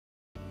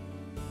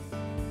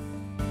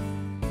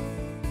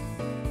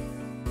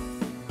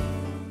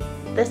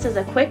This is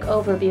a quick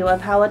overview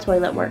of how a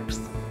toilet works.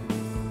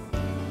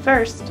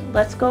 First,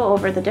 let's go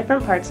over the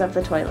different parts of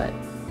the toilet.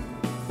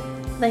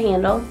 The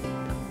handle,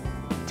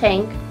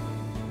 tank,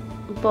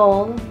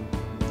 bowl,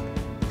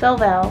 fill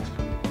valve,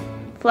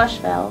 flush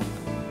valve,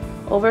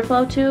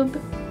 overflow tube,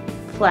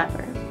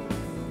 flapper.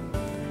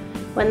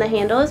 When the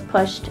handle is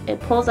pushed,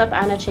 it pulls up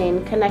on a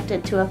chain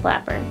connected to a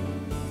flapper.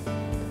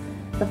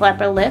 The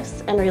flapper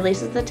lifts and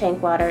releases the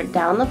tank water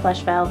down the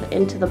flush valve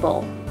into the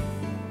bowl.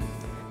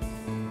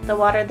 The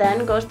water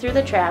then goes through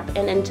the trap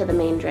and into the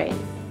main drain.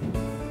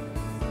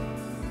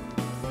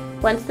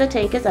 Once the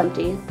tank is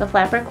empty, the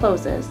flapper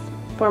closes,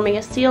 forming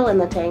a seal in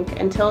the tank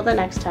until the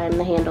next time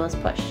the handle is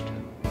pushed.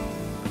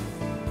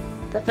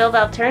 The fill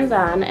valve turns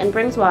on and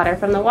brings water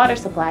from the water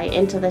supply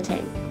into the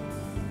tank.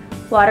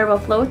 Water will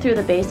flow through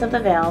the base of the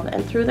valve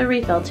and through the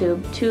refill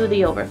tube to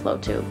the overflow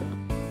tube.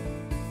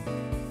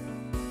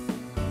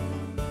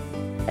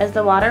 As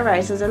the water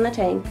rises in the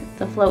tank,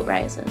 the float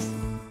rises.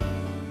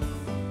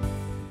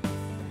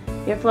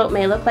 Your float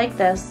may look like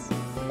this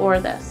or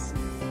this.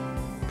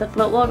 The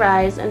float will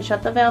rise and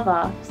shut the valve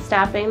off,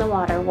 stopping the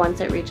water once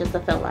it reaches the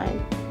fill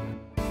line.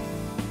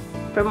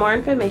 For more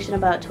information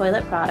about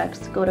toilet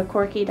products, go to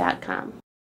Korky.com.